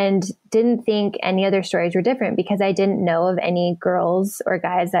 And didn't think any other stories were different because I didn't know of any girls or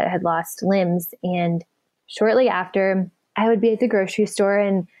guys that had lost limbs. And shortly after, I would be at the grocery store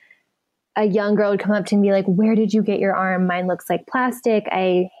and a young girl would come up to me and be like, where did you get your arm? Mine looks like plastic.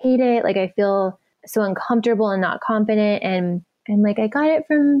 I hate it. Like I feel so uncomfortable and not confident. And I'm like, I got it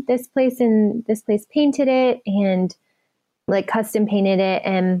from this place and this place painted it and like custom painted it.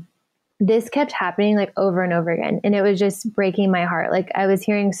 And this kept happening like over and over again. And it was just breaking my heart. Like I was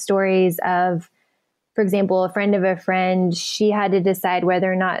hearing stories of, for example, a friend of a friend, she had to decide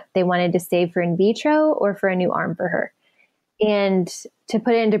whether or not they wanted to save for in vitro or for a new arm for her. And to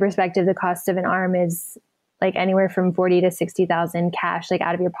put it into perspective, the cost of an arm is like anywhere from 40 to 60,000 cash, like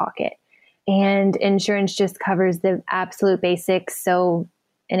out of your pocket. And insurance just covers the absolute basics. So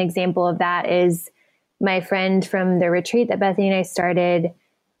an example of that is my friend from the retreat that Bethany and I started,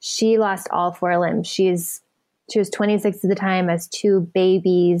 she lost all 4 limbs. She was 26 at the time, has 2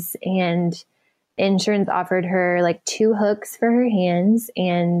 babies, and insurance offered her like 2 hooks for her hands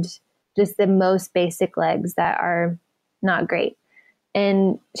and just the most basic legs that are not great.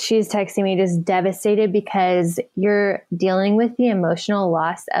 And she's texting me just devastated because you're dealing with the emotional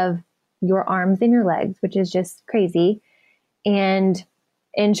loss of your arms and your legs, which is just crazy. And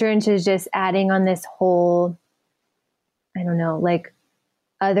insurance is just adding on this whole, I don't know, like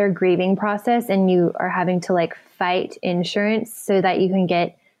other grieving process. And you are having to like fight insurance so that you can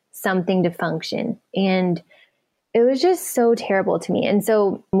get something to function. And it was just so terrible to me. And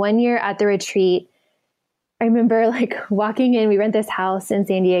so one year at the retreat, I remember like walking in, we rent this house in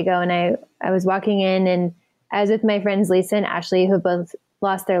San Diego, and I was walking in, and I was with my friends Lisa and Ashley, who both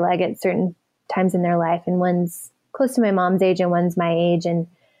lost their leg at certain times in their life. And one's close to my mom's age and one's my age. And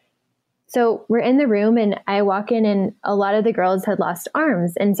so we're in the room, and I walk in, and a lot of the girls had lost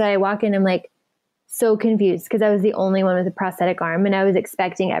arms. And so I walk in, I'm like so confused because I was the only one with a prosthetic arm, and I was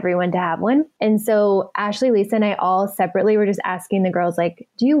expecting everyone to have one. And so Ashley, Lisa, and I all separately were just asking the girls, like,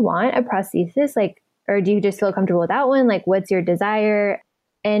 do you want a prosthesis? Like, or do you just feel comfortable without one? Like, what's your desire?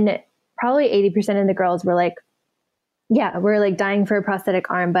 And probably 80% of the girls were like, yeah, we're like dying for a prosthetic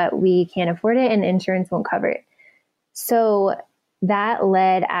arm, but we can't afford it and insurance won't cover it. So that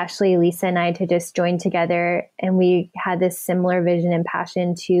led Ashley, Lisa, and I to just join together. And we had this similar vision and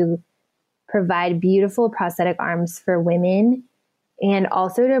passion to provide beautiful prosthetic arms for women, and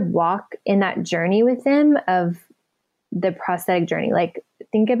also to walk in that journey with them of the prosthetic journey. Like,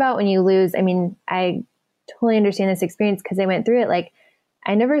 think about when you lose. I mean, I totally understand this experience because I went through it. Like,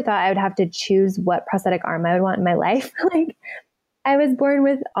 I never thought I would have to choose what prosthetic arm I would want in my life. Like, I was born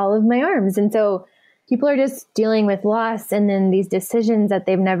with all of my arms. And so people are just dealing with loss and then these decisions that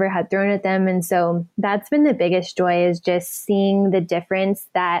they've never had thrown at them. And so that's been the biggest joy, is just seeing the difference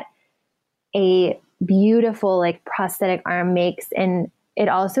that a beautiful like prosthetic arm makes. And it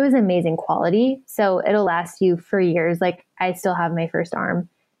also is amazing quality. So it'll last you for years. Like, I still have my first arm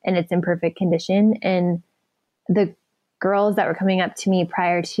and it's in perfect condition. And the girls that were coming up to me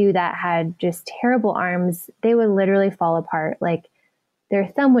prior to that had just terrible arms. They would literally fall apart. Like, their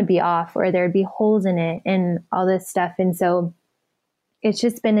thumb would be off or there'd be holes in it and all this stuff. And so it's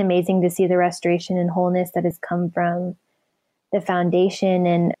just been amazing to see the restoration and wholeness that has come from the foundation.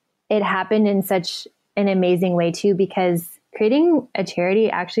 And it happened in such an amazing way too, because creating a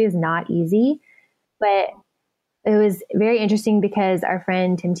charity actually is not easy, but it was very interesting because our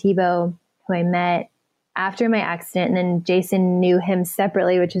friend Tim Tebow, who I met after my accident, and then Jason knew him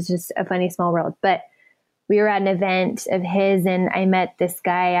separately, which is just a funny small world. But we were at an event of his, and I met this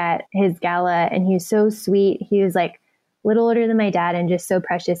guy at his gala, and he was so sweet. He was like a little older than my dad and just so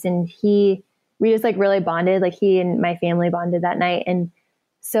precious. And we just like really bonded, like he and my family bonded that night. And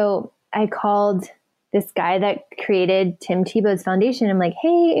so I called this guy that created Tim Tebow's foundation. I'm like,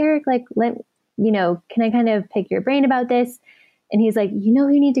 hey, Eric, like, can I kind of pick your brain about this? And he's like, who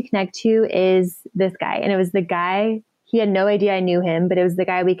you need to connect to is this guy. And it was the guy, he had no idea I knew him, but it was the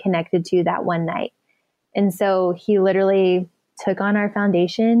guy we connected to that one night. And so he literally took on our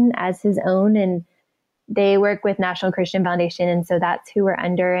foundation as his own, and they work with National Christian Foundation. And so that's who we're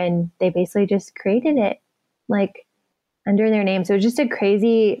under. And they basically just created it like under their name. So it was just a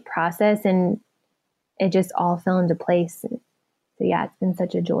crazy process, and it just all fell into place. So yeah, it's been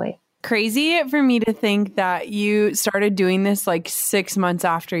such a joy. Crazy for me to think that you started doing this like 6 months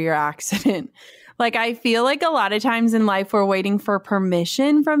after your accident. Like, I feel like a lot of times in life, we're waiting for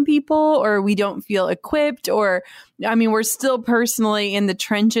permission from people, or we don't feel equipped, or, I mean, we're still personally in the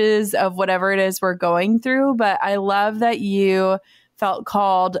trenches of whatever it is we're going through. But I love that you felt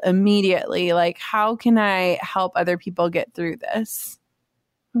called immediately. Like, how can I help other people get through this?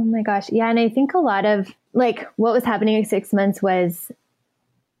 Oh my gosh. Yeah. And I think a lot of like what was happening in 6 months was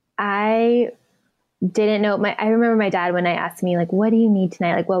I didn't know. I remember my dad, when I asked me, like, what do you need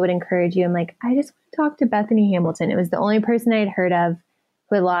tonight? Like, what would encourage you? I'm like, I just want to talk to Bethany Hamilton. It was the only person I'd heard of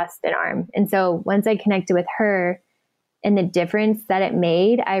who had lost an arm. And so once I connected with her and the difference that it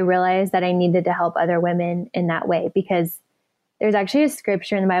made, I realized that I needed to help other women in that way, because there's actually a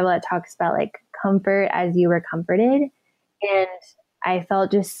scripture in the Bible that talks about like comfort as you were comforted. And I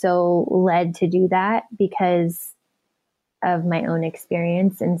felt just so led to do that because of my own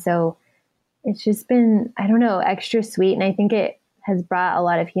experience. And so it's just been, I don't know, extra sweet. And I think it has brought a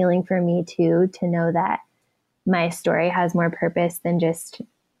lot of healing for me too, to know that my story has more purpose than just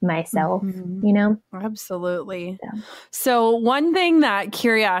myself, Absolutely. Yeah. So one thing that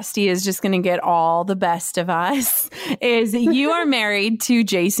curiosity is just going to get all the best of us is you are married to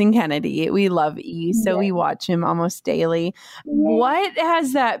Jason Kennedy. We love E, so we watch him almost daily. What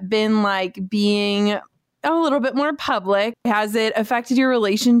has that been like, being a little bit more public? Has it affected your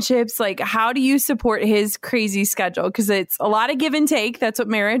relationships? Like, how do you support his crazy schedule? Because it's a lot of give and take. That's what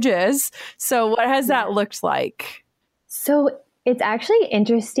marriage is. So what has that looked like? So it's actually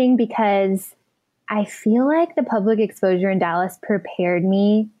interesting because I feel like the public exposure in Dallas prepared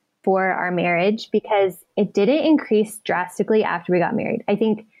me for our marriage, because it didn't increase drastically after we got married. I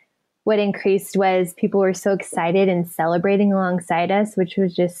think what increased was people were so excited and celebrating alongside us, which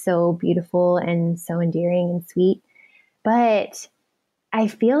was just so beautiful and so endearing and sweet. But I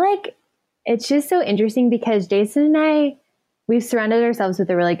feel like it's just so interesting because Jason and I, we've surrounded ourselves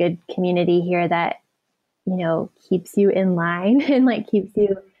with a really good community here that keeps you in line and like keeps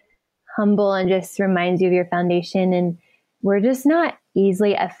you humble and just reminds you of your foundation. And we're just not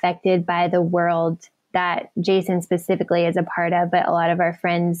easily affected by the world that Jason specifically is a part of, but a lot of our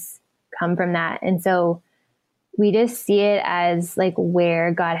friends come from that. And so we just see it as like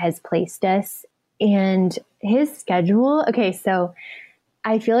where God has placed us and his schedule. Okay, so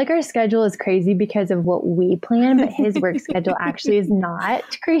I feel like our schedule is crazy because of what we plan, but his work schedule actually is not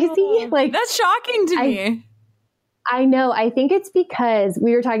crazy. Like, that's shocking to me. I know. I think it's because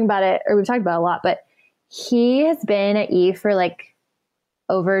we've talked about it a lot, but he has been at E for like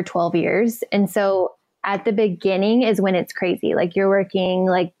over 12 years. And so at the beginning is when it's crazy. Like you're working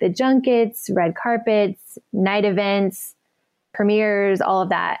like the junkets, red carpets, night events, premieres, all of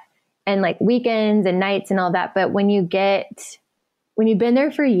that, and like weekends and nights and all that. But when you've been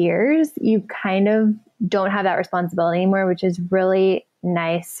there for years, you kind of don't have that responsibility anymore, which is really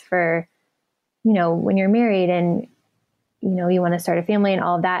nice for, when you're married and, you want to start a family and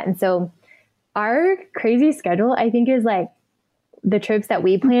all of that. And so our crazy schedule, I think, is like the trips that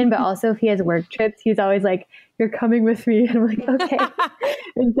we plan, but also if he has work trips, he's always like, you're coming with me. And I'm like, okay.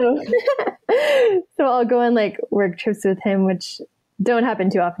 And so I'll go on like work trips with him, which don't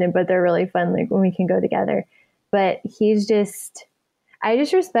happen too often, but they're really fun. Like when we can go together, but I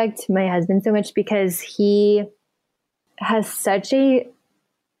just respect my husband so much because he has such an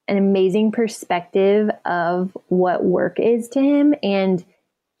amazing perspective of what work is to him. And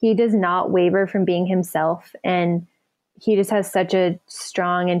he does not waver from being himself. And he just has such a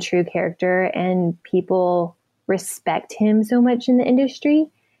strong and true character, and people respect him so much in the industry.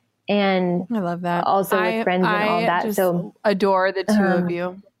 And I love that. Also with friends and all that. Just so adore the two of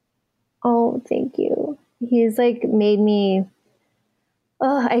you. Oh, thank you. He's like made me,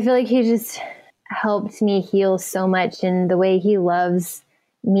 I feel like he just helped me heal so much in the way he loves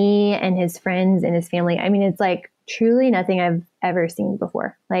me and his friends and his family. I mean, it's like truly nothing I've ever seen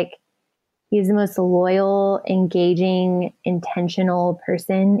before. Like he's the most loyal, engaging, intentional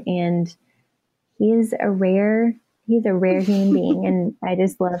person. And he's a rare human being. And I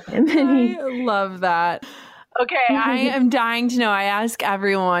just love him. I love that. Okay, I am dying to know. I ask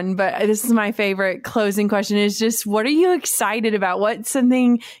everyone, but this is my favorite closing question is just, what are you excited about? What's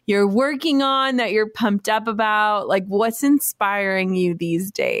something you're working on that you're pumped up about? Like, what's inspiring you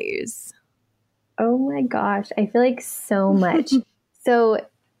these days? Oh my gosh, I feel like so much. So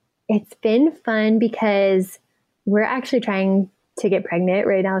it's been fun because we're actually trying to get pregnant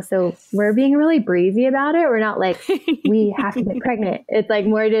right now. So we're being really breezy about it. We're not like, we have to get pregnant. It's like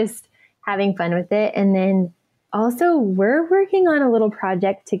more just having fun with it. And then also, we're working on a little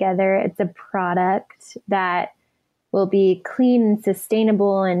project together. It's a product that will be clean and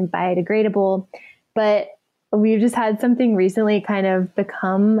sustainable and biodegradable. But we've just had something recently kind of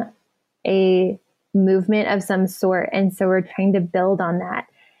become a movement of some sort. And so we're trying to build on that.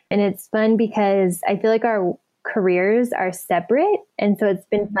 And it's fun because I feel like our careers are separate. And so it's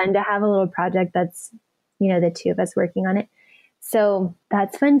been fun to have a little project that's, the two of us working on it. So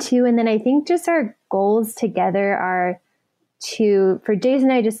that's fun too. And then I think just our goals together are for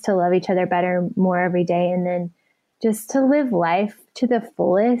Jason and I just to love each other better more every day. And then just to live life to the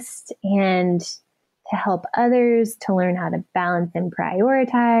fullest and to help others to learn how to balance and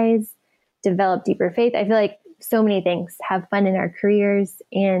prioritize, develop deeper faith. I feel like so many things, have fun in our careers.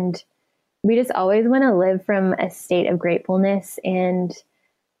 And we just always want to live from a state of gratefulness and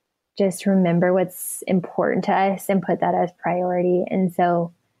just remember what's important to us and put that as priority. And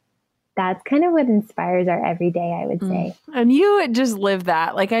so that's kind of what inspires our everyday, I would say. And you just live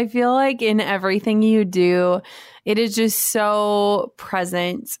that. Like, I feel like in everything you do, it is just so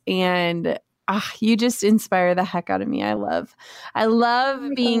present, and you just inspire the heck out of me. I love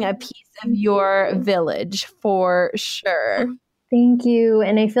being a piece of your village for sure. Thank you.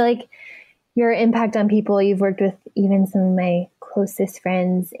 And I feel like your impact on people, you've worked with even some of my closest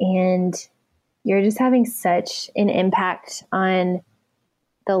friends, and you're just having such an impact on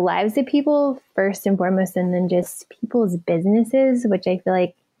the lives of people first and foremost, and then just people's businesses, which I feel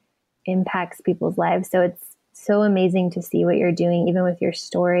like impacts people's lives. So it's so amazing to see what you're doing, even with your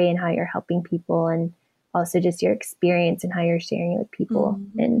story and how you're helping people, and also just your experience and how you're sharing it with people.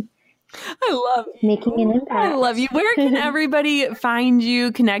 And I love you. Making an impact. I love you. Where can everybody find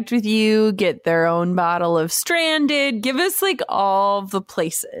you, connect with you, get their own bottle of Stranded? Give us like all the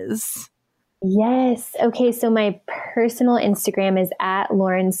places. Yes. Okay. So my personal Instagram is at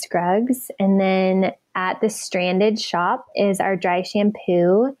Lauren Scruggs. And then at the Stranded shop is our dry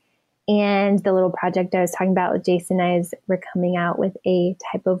shampoo. And the little project I was talking about with Jason and I is we're coming out with a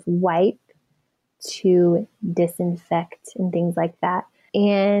type of wipe to disinfect and things like that.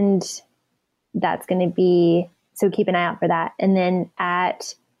 And that's going to be, so keep an eye out for that. And then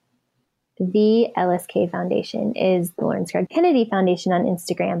at the LSK Foundation is the Lauren Scruggs Kennedy Foundation on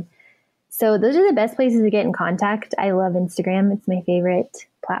Instagram. So those are the best places to get in contact. I love Instagram. It's my favorite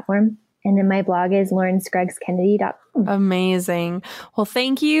platform. And then my blog is laurenscruggskennedy.com. Amazing. Well,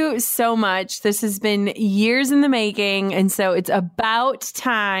 thank you so much. This has been years in the making. And so it's about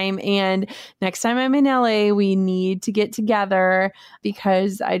time. And next time I'm in LA, we need to get together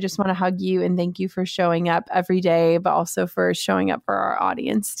because I just want to hug you and thank you for showing up every day, but also for showing up for our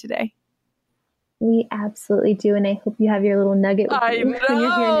audience today. We absolutely do. And I hope you have your little nugget with I you.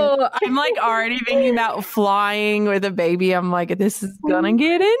 know. I'm like already thinking about flying with a baby. I'm like, this is going to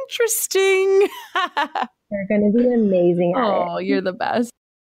get interesting. You're going to be amazing at it. Oh, you're the best.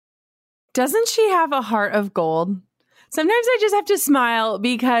 Doesn't she have a heart of gold? Sometimes I just have to smile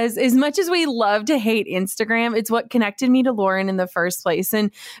because as much as we love to hate Instagram, it's what connected me to Lauren in the first place. And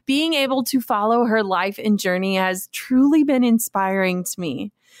being able to follow her life and journey has truly been inspiring to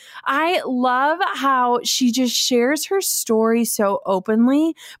me. I love how she just shares her story so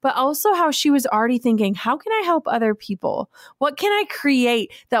openly, but also how she was already thinking, how can I help other people? What can I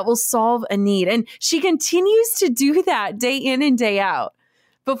create that will solve a need? And she continues to do that day in and day out.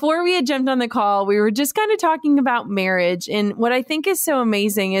 Before we had jumped on the call, we were just kind of talking about marriage. And what I think is so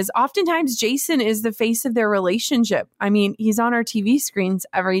amazing is oftentimes Jason is the face of their relationship. I mean, he's on our TV screens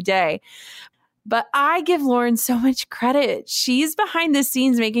every day. But I give Lauren so much credit. She's behind the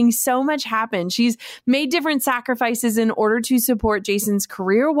scenes making so much happen. She's made different sacrifices in order to support Jason's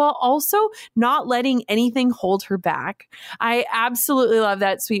career while also not letting anything hold her back. I absolutely love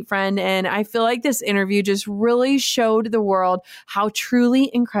that, sweet friend. And I feel like this interview just really showed the world how truly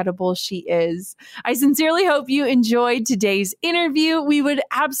incredible she is. I sincerely hope you enjoyed today's interview. We would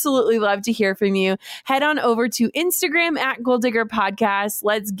absolutely love to hear from you. Head on over to Instagram at Gold Digger Podcast.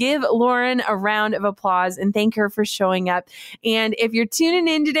 Let's give Lauren a round of applause and thank her for showing up. And if you're tuning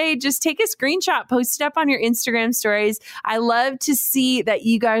in today, just take a screenshot, post it up on your Instagram stories. I love to see that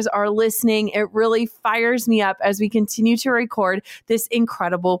you guys are listening. It really fires me up as we continue to record this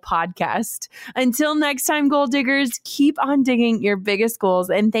incredible podcast. Until next time, Gold Diggers, keep on digging your biggest goals.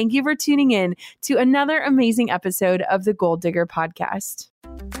 And thank you for tuning in to another amazing episode of the Gold Digger Podcast.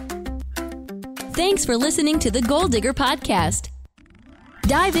 Thanks for listening to the Gold Digger Podcast.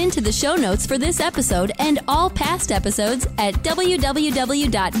 Dive into the show notes for this episode and all past episodes at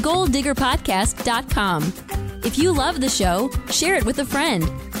www.golddiggerpodcast.com. If you love the show, share it with a friend.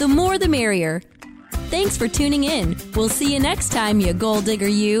 The more the merrier. Thanks for tuning in. We'll see you next time, you gold digger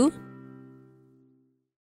you.